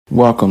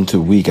Welcome to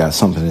We Got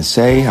Something to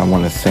Say. I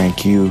want to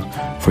thank you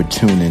for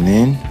tuning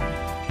in.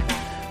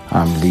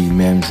 I'm Lee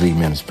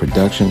Mims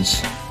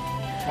Productions.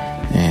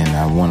 And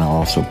I want to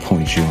also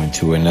point you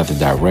into another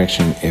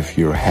direction if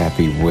you're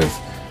happy with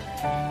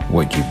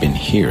what you've been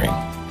hearing.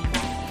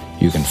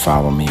 You can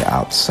follow me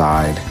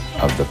outside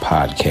of the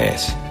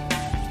podcast.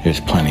 There's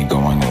plenty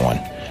going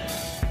on.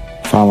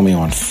 Follow me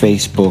on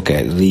Facebook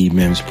at Lee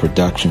Mims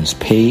Productions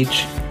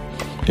page.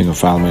 You can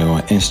follow me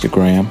on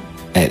Instagram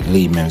at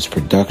Lee Mims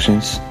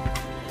Productions.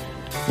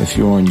 If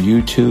you're on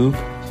YouTube,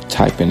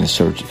 type in the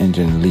search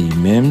engine Lee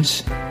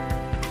Mims.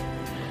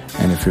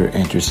 And if you're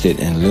interested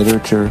in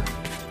literature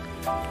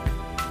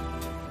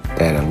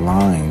that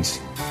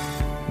aligns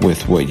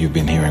with what you've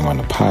been hearing on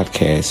the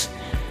podcast,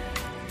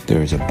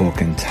 there is a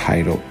book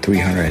entitled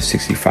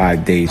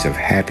 365 Days of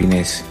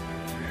Happiness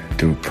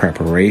Through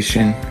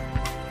Preparation,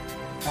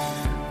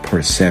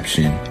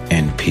 Perception,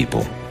 and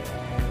People.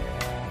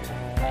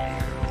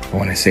 I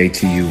want to say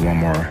to you one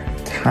more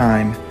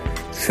time,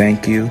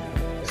 thank you.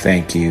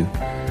 Thank you.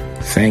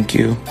 Thank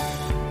you.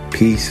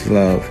 Peace,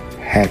 love,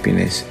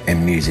 happiness,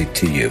 and music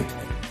to you.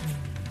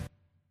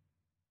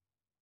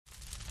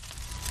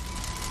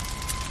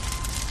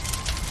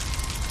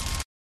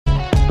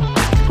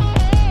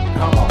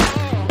 Come on.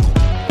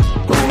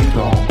 We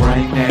gon'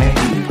 bring that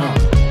heat.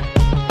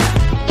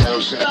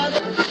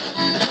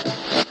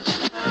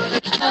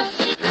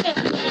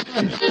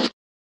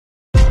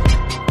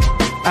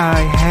 I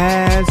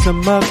had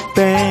some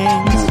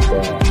mukbangs.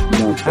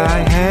 I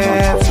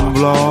have some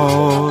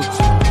vlogs.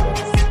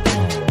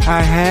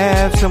 I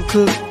have some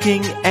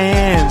cooking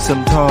and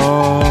some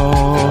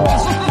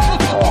talks.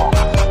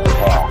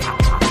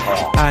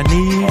 I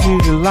need you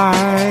to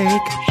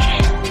like.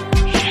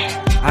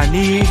 I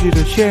need you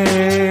to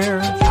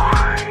share.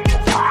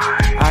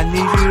 I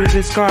need you to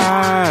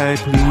subscribe,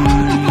 please.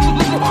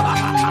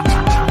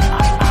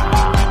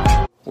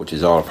 Which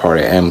is all a part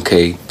of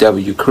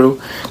MKW crew,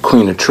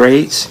 Queen of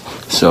Trades.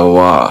 So,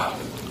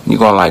 you're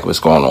going to like what's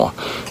going on.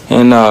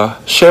 And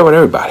share with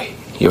everybody.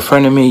 Your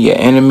frenemy, your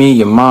enemy,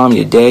 your mom,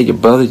 your dad, your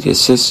brother, your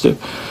sister,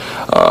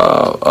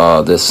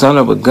 the son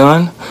of a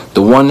gun,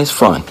 the one that's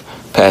fun.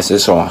 Pass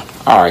this on.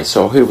 All right,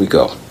 so here we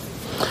go.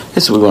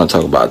 This is what we want to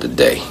talk about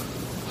today.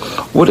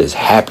 What is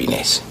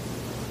happiness?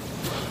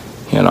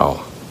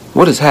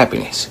 What is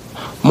happiness?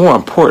 More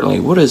importantly,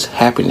 what is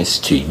happiness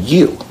to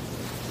you?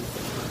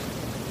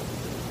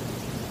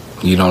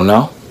 You don't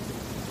know?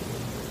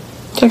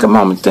 Take a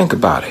moment to think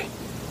about it.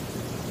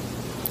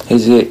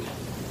 Is it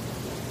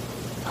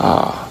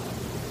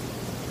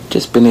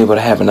just being able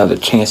to have another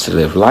chance to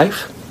live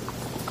life?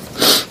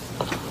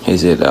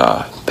 Is it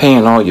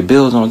paying all your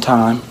bills on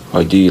time?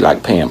 Or do you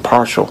like paying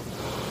partial?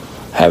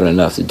 Having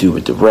enough to do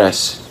with the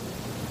rest?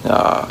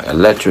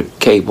 Electric,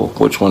 cable,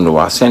 which one do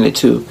I send it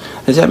to?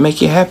 Does that make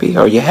you happy?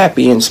 Are you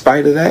happy in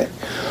spite of that?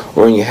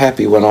 Or are you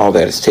happy when all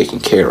that is taken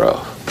care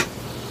of?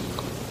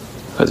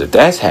 Because if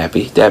that's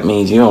happy, that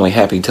means you're only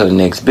happy till the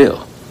next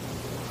bill.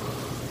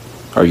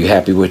 Are you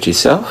happy with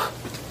yourself?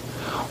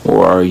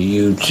 Or are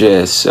you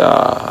just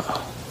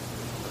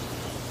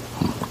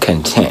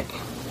content?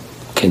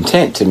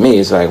 Content to me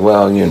is like,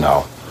 well,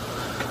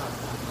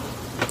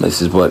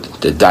 this is what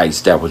the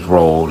dice that was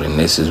rolled, and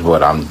this is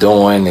what I'm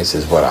doing, this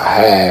is what I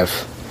have.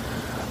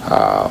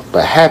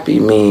 But happy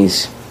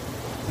means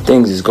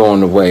things is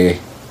going the way,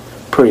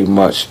 pretty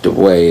much the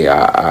way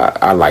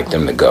I like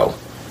them to go.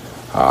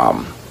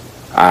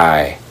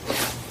 Let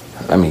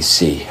me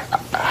see,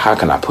 how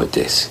can I put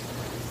this?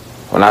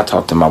 When I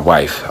talk to my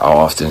wife, I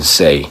often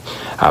say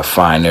I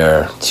find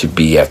her to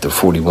be, after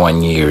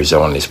 41 years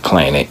on this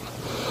planet,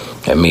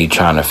 and me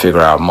trying to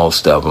figure out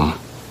most of them,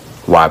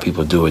 why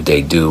people do what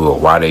they do, or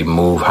why they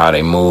move how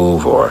they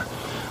move, or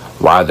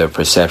why their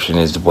perception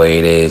is the way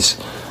it is.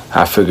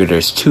 I figure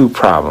there's two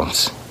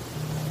problems.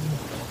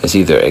 It's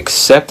either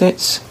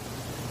acceptance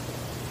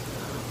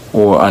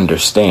or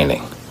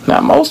understanding.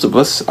 Now, most of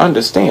us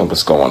understand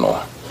what's going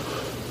on.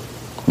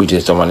 We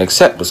just don't want to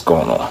accept what's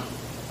going on.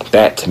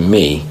 That, to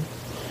me,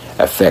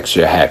 affects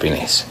your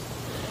happiness.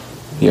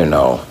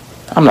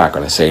 I'm not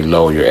going to say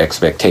lower your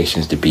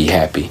expectations to be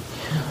happy,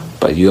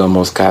 but you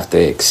almost have to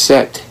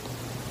accept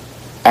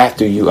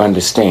after you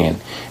understand.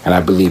 And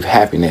I believe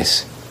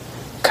happiness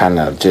kind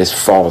of just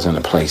falls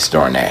into place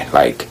during that.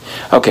 Like,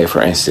 okay,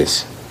 for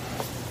instance,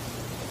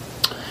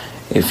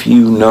 if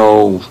you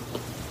know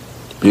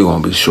you're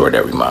going to be short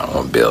every month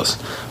on bills,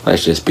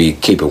 let's just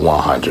keep it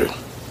 100.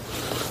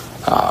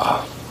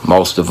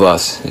 Most of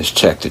us is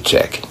check to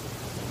check.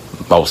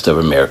 Most of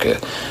America,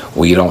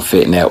 we don't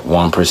fit in that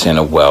 1%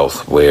 of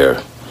wealth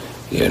where,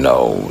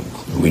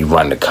 we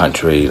run the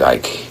country.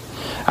 Like,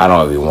 I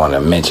don't even want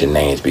to mention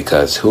names,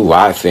 because who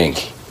I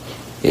think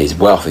is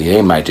wealthy,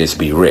 they might just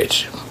be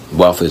rich.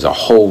 Wealth is a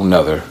whole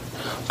nother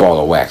ball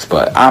of wax,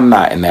 but I'm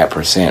not in that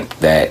percent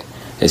that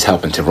is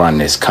helping to run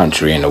this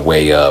country in the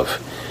way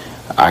of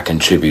I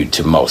contribute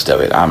to most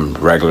of it. I'm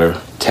regular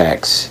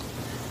tax,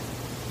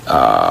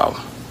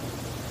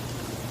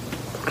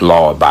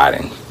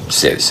 law-abiding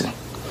citizen.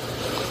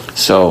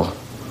 So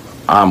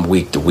I'm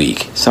week to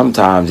week.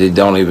 Sometimes it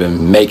don't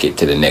even make it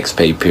to the next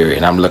pay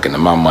period. I'm looking at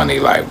my money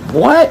like,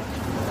 what?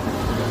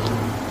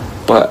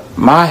 But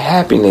my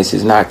happiness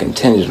is not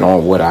contingent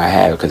on what I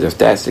have, because if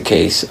that's the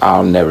case,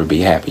 I'll never be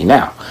happy.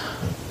 Now,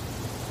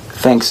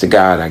 thanks to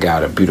God, I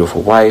got a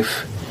beautiful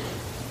wife.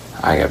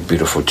 I got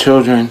beautiful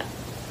children.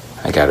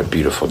 I got a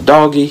beautiful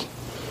doggy.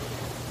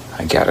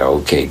 I got an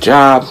okay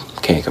job.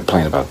 Can't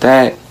complain about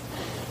that.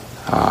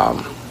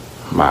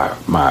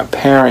 My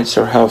parents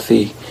are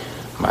healthy.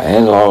 My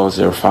in-laws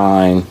are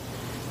fine,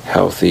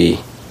 healthy,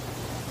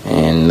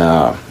 and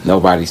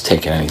nobody's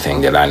taking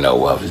anything that I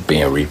know of as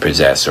being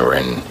repossessed or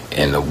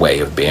in the way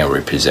of being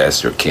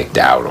repossessed or kicked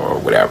out or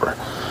whatever.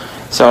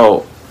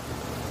 So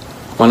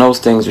when those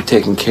things are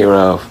taken care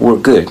of, we're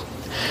good.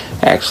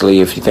 Actually,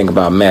 if you think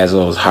about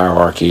Maslow's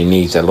hierarchy of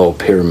needs, that little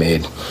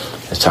pyramid,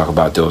 let's talk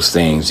about those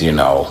things,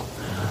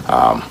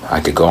 I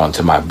could go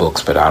into my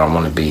books, but I don't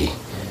want to be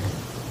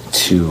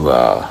too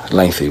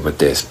lengthy with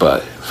this.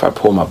 But if I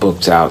pull my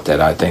books out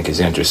that I think is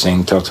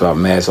interesting, talks about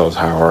Maslow's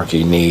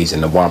hierarchy of needs,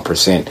 and the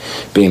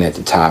 1% being at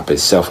the top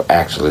is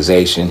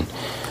self-actualization.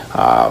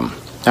 I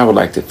would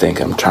like to think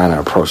I'm trying to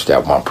approach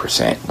that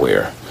 1%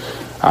 where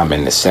I'm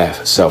in the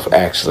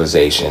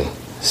self-actualization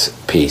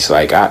piece.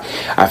 Like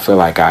I feel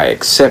like I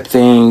accept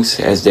things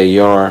as they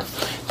are.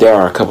 There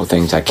are a couple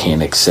things I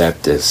can't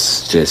accept.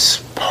 It's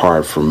just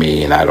hard for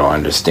me, and I don't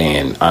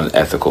understand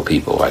unethical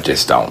people. I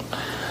just don't.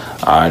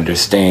 I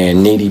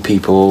understand needy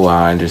people.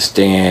 I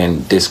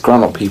understand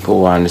disgruntled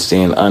people. I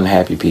understand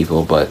unhappy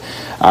people, but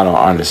I don't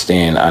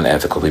understand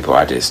unethical people.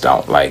 I just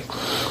don't. Like,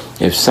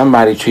 if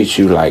somebody treats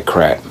you like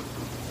crap,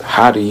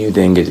 how do you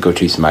then get to go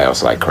treat somebody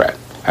else like crap?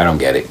 I don't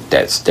get it.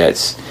 That's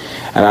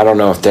and I don't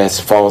know if that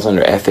falls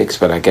under ethics,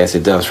 but I guess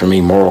it does for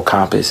me. Moral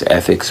compass,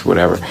 ethics,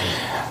 whatever.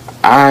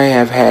 I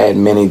have had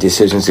many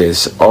decisions,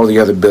 as all the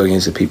other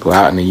billions of people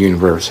out in the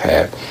universe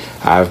have.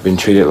 I've been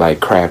treated like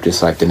crap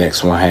just like the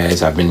next one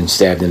has. I've been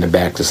stabbed in the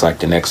back just like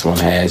the next one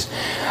has.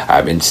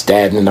 I've been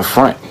stabbed in the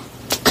front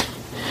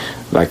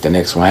like the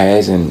next one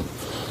has. And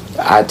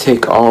I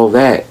take all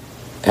that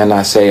and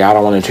I say, I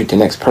don't want to treat the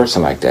next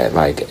person like that.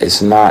 Like,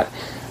 it's not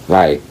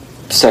like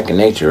second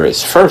nature,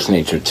 it's first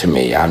nature to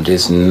me. I'm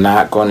just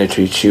not going to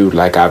treat you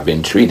like I've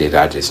been treated.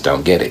 I just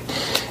don't get it.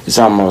 It's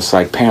almost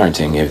like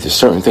parenting. If there's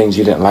certain things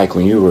you didn't like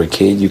when you were a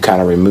kid, you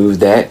kind of remove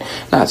that.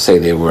 Not say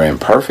they were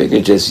imperfect,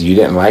 it just you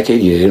didn't like it,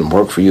 it didn't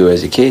work for you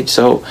as a kid.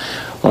 So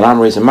when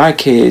I'm raising my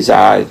kids,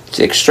 I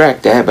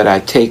extract that, but I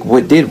take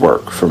what did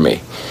work for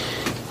me.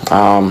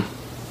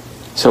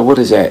 So what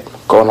is that?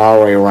 Going all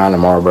the way around the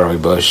Marlboro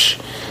bush,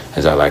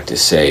 as I like to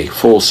say,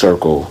 full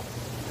circle.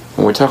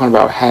 When we're talking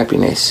about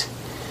happiness,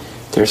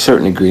 there are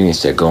certain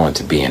ingredients that go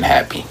into being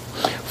happy.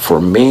 For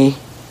me,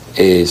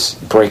 is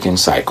breaking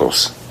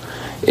cycles.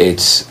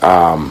 It's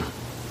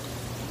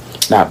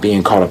not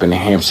being caught up in the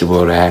hamster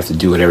wheel that I have to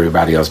do what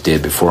everybody else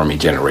did before me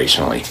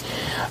generationally.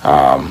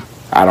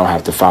 I don't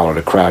have to follow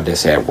the crowd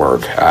that's at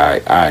work.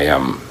 I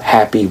am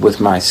happy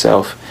with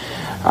myself.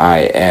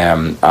 I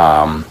am,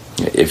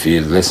 if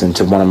you listen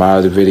to one of my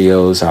other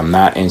videos, I'm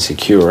not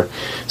insecure.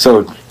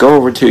 So go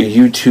over to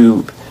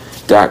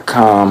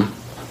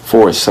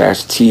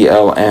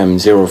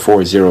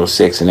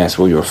youtube.com/TLM0406, and that's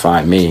where you'll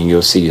find me, and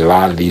you'll see a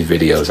lot of these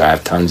videos. I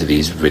have tons of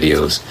these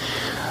videos.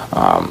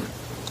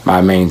 My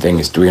main thing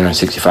is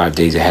 365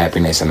 Days of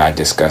Happiness, and I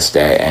discuss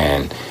that,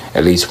 and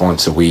at least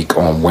once a week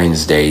on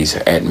Wednesdays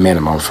at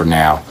minimum for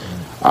now.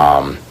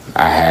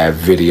 I have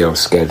videos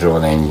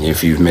scheduled, and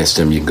if you've missed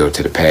them, you can go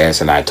to the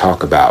past, and I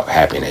talk about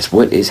happiness.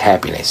 What is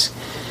happiness?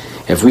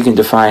 If we can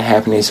define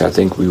happiness, I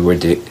think we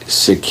would we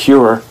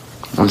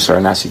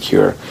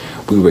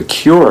would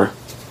cure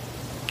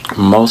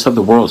most of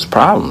the world's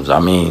problems. I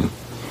mean,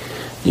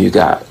 you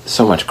got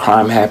so much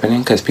crime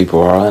happening because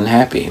people are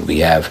unhappy. We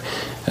have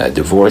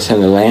divorce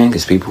in the land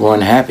because people are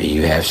unhappy.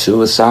 You have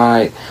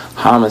suicide,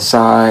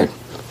 homicide,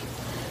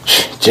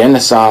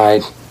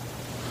 genocide,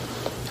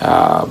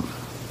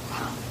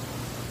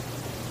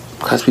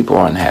 because people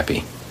are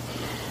unhappy.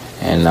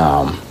 And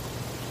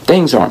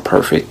things aren't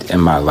perfect in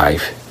my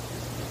life,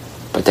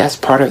 but that's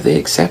part of the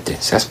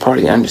acceptance. That's part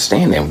of the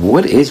understanding.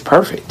 What is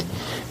perfect?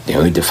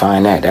 Then we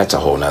define that. That's a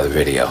whole nother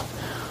video.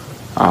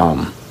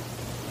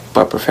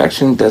 But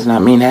perfection does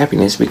not mean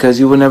happiness, because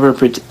you will never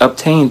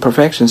obtain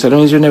perfection, so that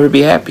means you'll never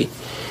be happy.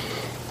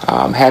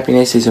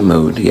 Happiness is a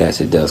mood.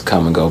 Yes, it does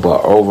come and go,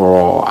 but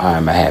overall,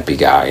 I'm a happy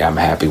guy. I'm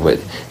happy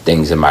with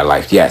things in my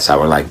life. Yes, I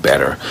would like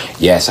better.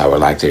 Yes, I would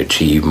like to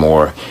achieve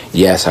more.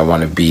 Yes, I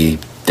want to be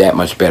that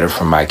much better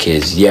for my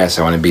kids. Yes,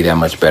 I want to be that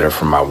much better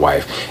for my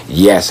wife.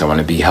 Yes, I want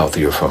to be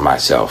healthier for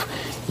myself.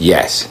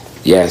 Yes,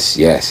 yes,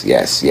 yes,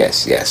 yes,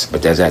 yes, yes.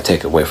 But does that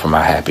take away from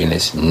my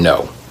happiness?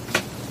 No.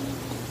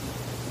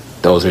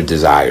 Those are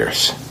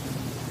desires.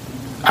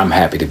 I'm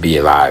happy to be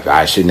alive.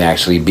 I shouldn't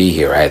actually be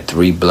here. I had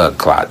 3 blood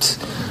clots.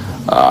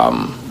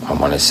 I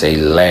want to say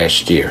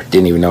last year.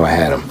 Didn't even know I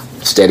had them.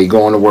 Steady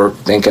going to work,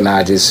 thinking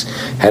I just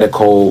had a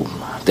cold,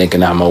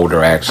 thinking I'm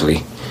older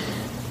actually.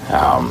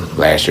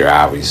 Last year,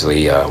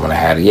 obviously, when I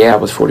had it, I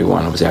was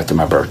 41. It was after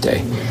my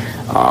birthday.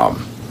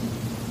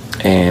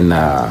 And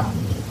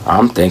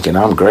I'm thinking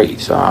I'm great.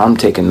 So I'm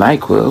taking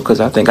NyQuil because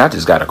I think I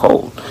just got a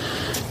cold.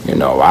 You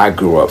know, I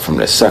grew up from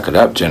the suck it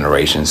up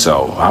generation,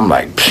 so I'm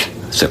like,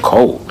 it's a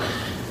cold.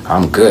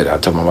 I'm good. I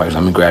told my wife,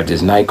 let me grab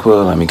this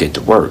NyQuil, let me get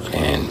to work.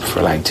 And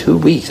for like 2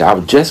 weeks, I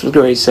was just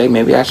ready to say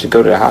maybe I should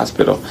go to the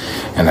hospital.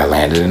 And I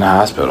landed in the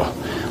hospital.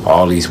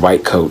 All these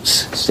white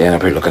coats standing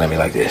up here looking at me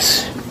like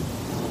this.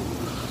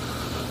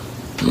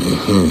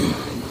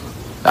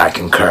 I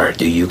concur.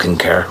 Do you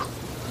concur?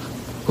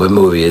 What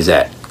movie is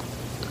that?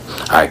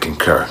 I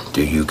concur.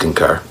 Do you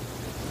concur?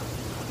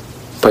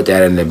 Put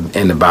that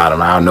in the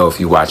bottom. I don't know if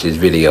you watch this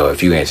video,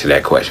 if you answer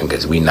that question,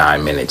 because we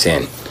 9 minutes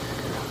in.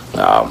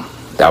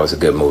 That was a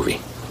good movie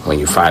when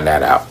you find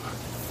that out.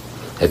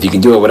 If you can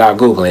do it without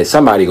Googling it,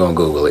 somebody gonna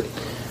Google it.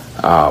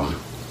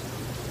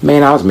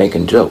 Man, I was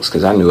making jokes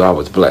because I knew I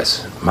was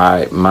blessed.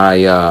 My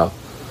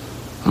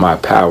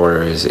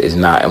power is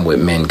not in what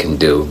men can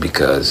do,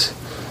 because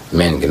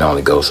men can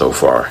only go so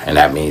far. And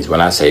that means, when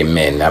I say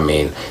men, I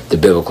mean the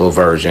biblical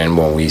version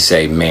when we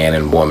say man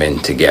and woman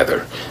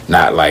together.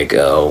 Not like,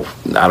 oh,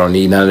 I don't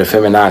need none of the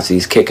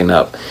feminazis kicking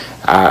up.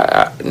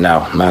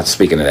 No, I'm not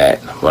speaking of that.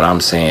 What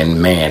I'm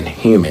saying, man,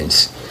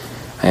 humans.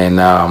 And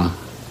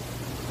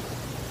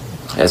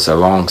it's a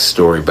long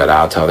story, but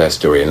I'll tell that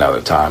story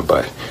another time.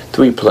 But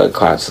 3 blood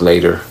clots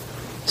later,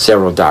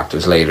 several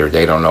doctors later,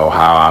 they don't know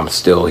how I'm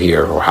still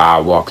here or how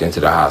I walked into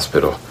the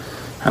hospital.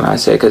 And I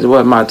say, because it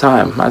wasn't my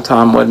time. My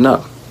time wasn't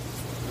up.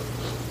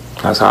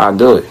 That's how I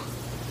do it.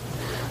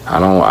 I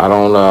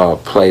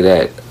don't play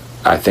that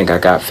I think I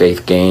got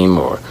faith game,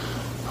 or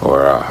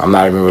I'm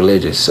not even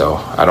religious, so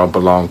I don't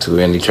belong to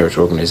any church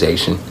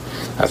organization.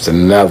 That's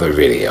another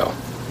video.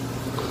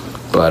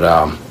 But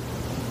I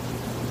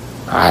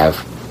have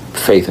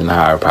faith in the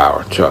higher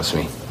power, trust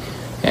me.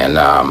 And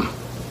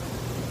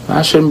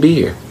I shouldn't be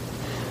here.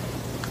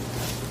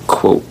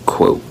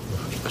 Quote,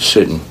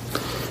 shouldn't.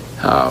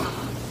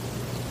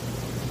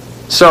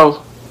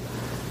 So,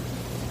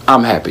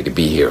 I'm happy to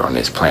be here on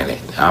this planet.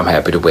 I'm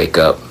happy to wake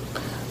up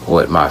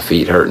with my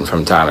feet hurting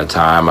from time to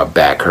time, my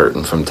back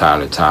hurting from time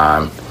to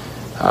time,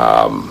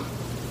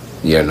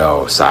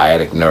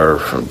 sciatic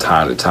nerve from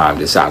time to time,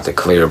 just out the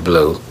clear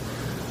blue.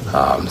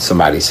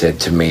 Somebody said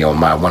to me on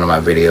one of my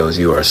videos,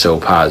 you are so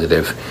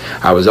positive.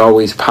 I was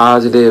always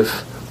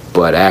positive,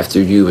 but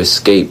after you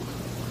escape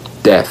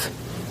death,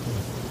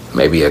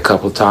 maybe a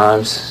couple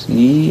times,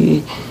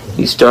 you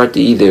start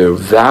to either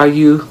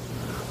value,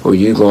 or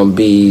you're going to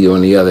be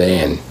on the other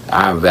end.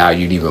 I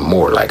valued even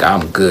more. Like,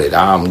 I'm good.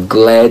 I'm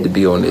glad to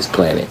be on this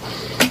planet.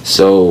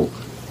 So,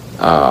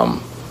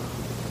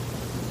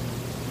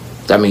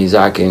 that means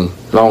I can,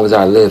 as long as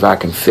I live, I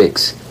can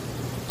fix.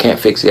 Can't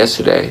fix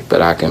yesterday,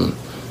 but I can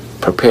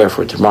prepare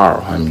for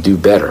tomorrow and do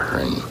better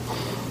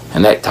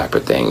and that type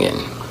of thing. And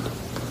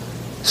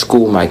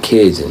school my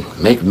kids and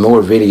make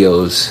more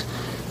videos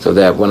so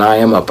that when I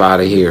am up out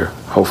of here,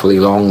 hopefully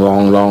long,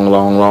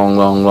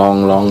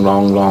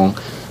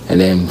 and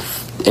then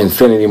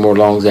infinity more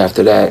longs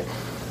after that,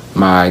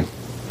 my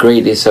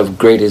greatest of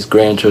greatest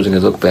grandchildren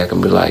can look back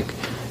and be like,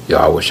 yo,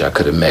 I wish I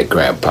could have met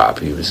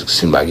Grandpop.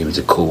 Seemed like he was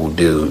a cool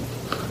dude.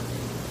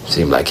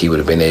 Seemed like he would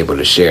have been able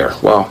to share.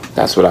 Well,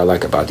 that's what I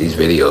like about these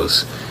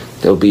videos.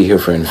 They'll be here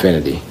for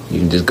infinity.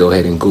 You can just go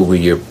ahead and Google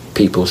your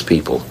people's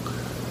people,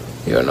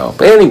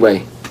 But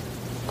anyway,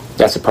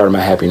 that's a part of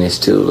my happiness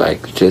too,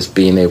 like just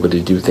being able to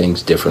do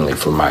things differently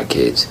for my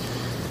kids.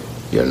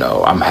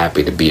 I'm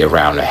happy to be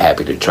around and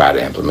happy to try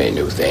to implement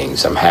new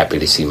things. I'm happy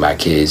to see my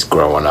kids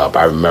growing up.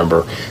 I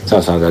remember,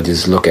 sometimes I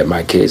just look at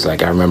my kids,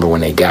 like I remember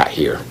when they got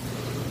here,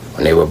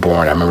 when they were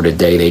born. I remember the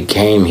day they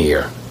came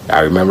here. I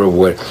remember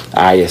what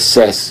I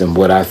assessed and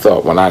what I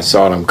thought when I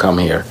saw them come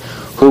here.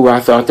 Who I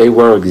thought they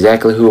were,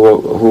 exactly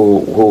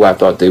who I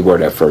thought they were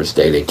that first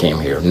day they came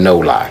here. No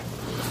lie.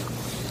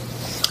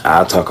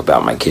 I'll talk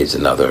about my kids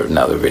another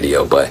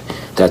video, but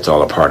that's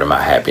all a part of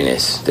my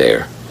happiness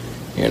there.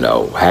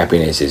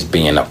 Happiness is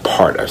being a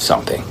part of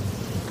something.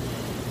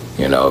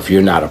 If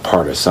you're not a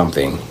part of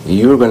something,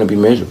 you're going to be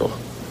miserable.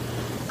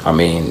 I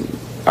mean,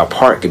 a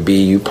part could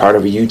be you part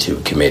of a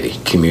YouTube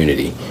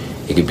community.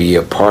 It could be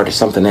a part of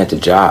something at the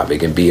job. It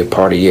could be a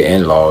part of your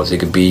in-laws. It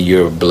could be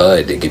your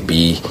blood. It could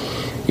be,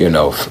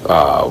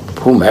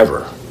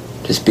 whomever.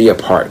 Just be a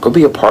part. Go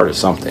be a part of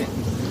something.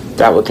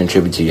 That will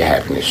contribute to your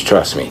happiness.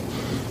 Trust me.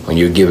 When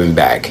you're giving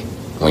back,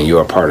 when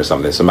you're a part of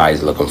something,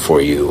 somebody's looking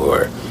for you,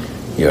 or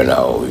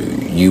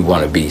you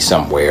want to be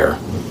somewhere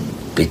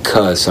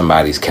because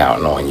somebody's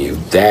counting on you,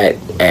 that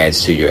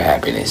adds to your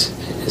happiness.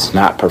 It's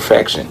not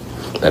perfection,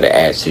 but it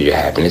adds to your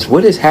happiness.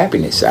 What is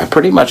happiness? I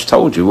pretty much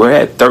told you. We're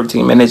at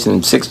 13 minutes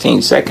and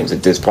 16 seconds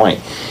at this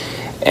point.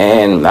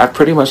 And I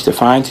pretty much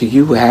defined to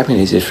you what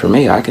happiness is for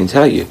me. I can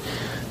tell you.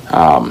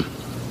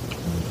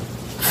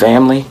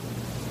 Family.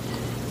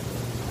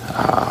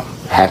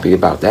 Happy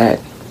about that.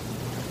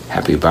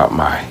 Happy about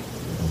my...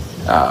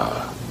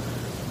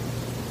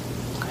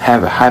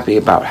 happy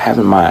about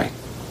having my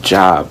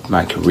job,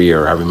 my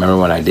career. I remember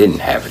when I didn't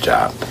have a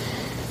job.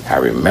 I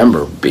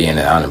remember being in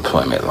the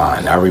unemployment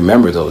line. I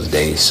remember those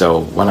days.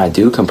 So when I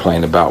do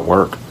complain about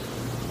work,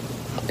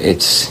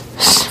 it's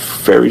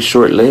very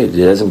short-lived.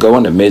 It doesn't go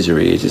into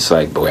misery. It's just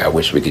like, boy, I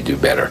wish we could do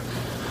better.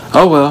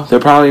 Oh well, they're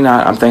probably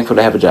not. I'm thankful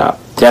to have a job.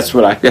 That's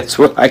what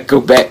I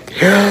go back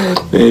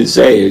and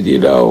say. You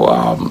know,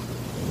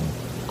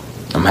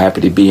 I'm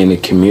happy to be in a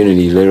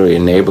community, literally a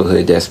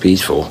neighborhood that's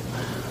peaceful.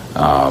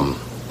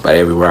 But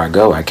everywhere I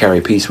go, I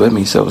carry peace with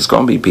me, so it's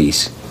gonna be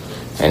peace.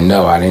 And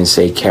no, I didn't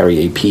say carry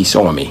a piece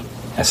on me.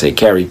 I say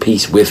carry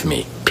peace with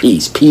me.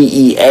 Peace,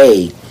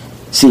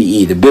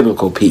 P-E-A-C-E, the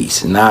biblical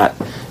peace, not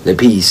the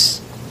peace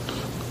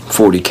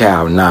 40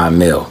 cal 9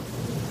 mil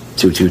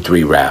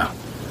 223 round.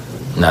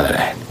 None of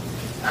that.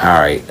 All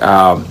right.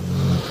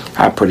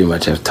 I pretty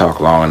much have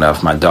talked long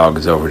enough. My dog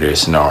is over there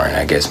snoring.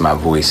 I guess my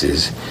voice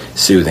is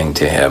soothing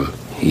to him.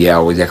 He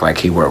always act like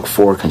he worked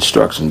 4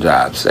 construction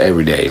jobs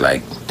every day.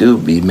 Like,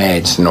 dude be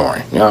mad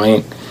snoring. You know what I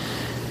mean?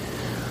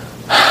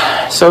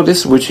 So this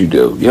is what you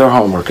do. Your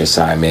homework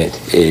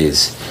assignment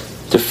is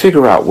to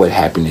figure out what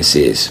happiness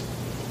is.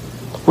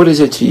 What is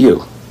it to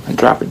you? And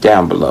drop it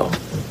down below.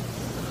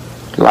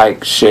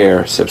 Like,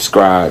 share,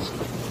 subscribe.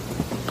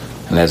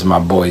 And as my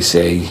boy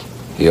say,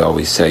 he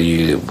always tell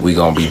you that we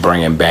gonna be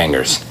bringing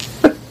bangers.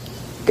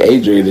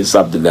 Adrian is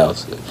something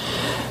else.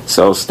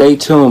 So stay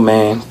tuned,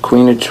 man.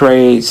 Queen of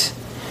Trades,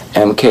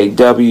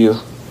 MKW.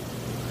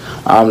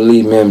 I'm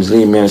Lee Mims,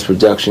 Lee Mims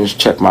Productions.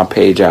 Check my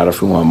page out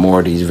if you want more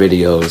of these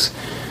videos.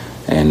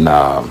 And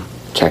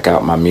check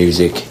out my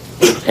music,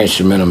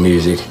 instrumental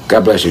music.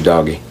 God bless you,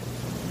 doggy.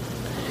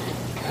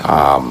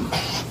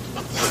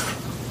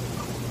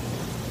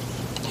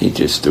 He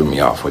just threw me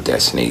off with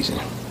that sneezing.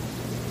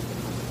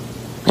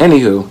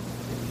 Anywho,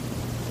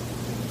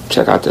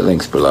 check out the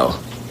links below.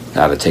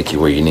 That'll take you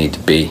where you need to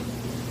be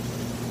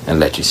and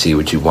let you see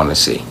what you want to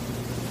see.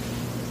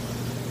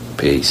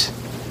 Peace.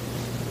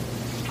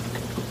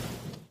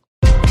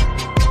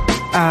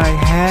 I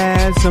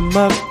had some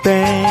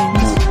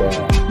mukbangs.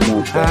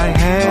 I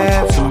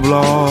have some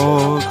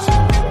vlogs.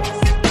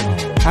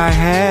 I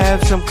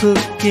have some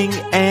cooking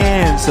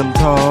and some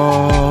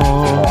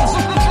talks.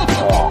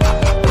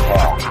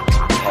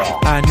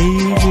 I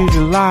need you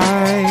to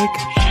like.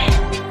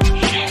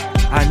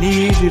 I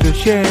need you to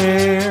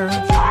share.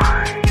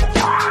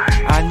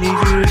 I need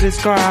you to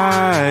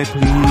subscribe,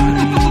 please.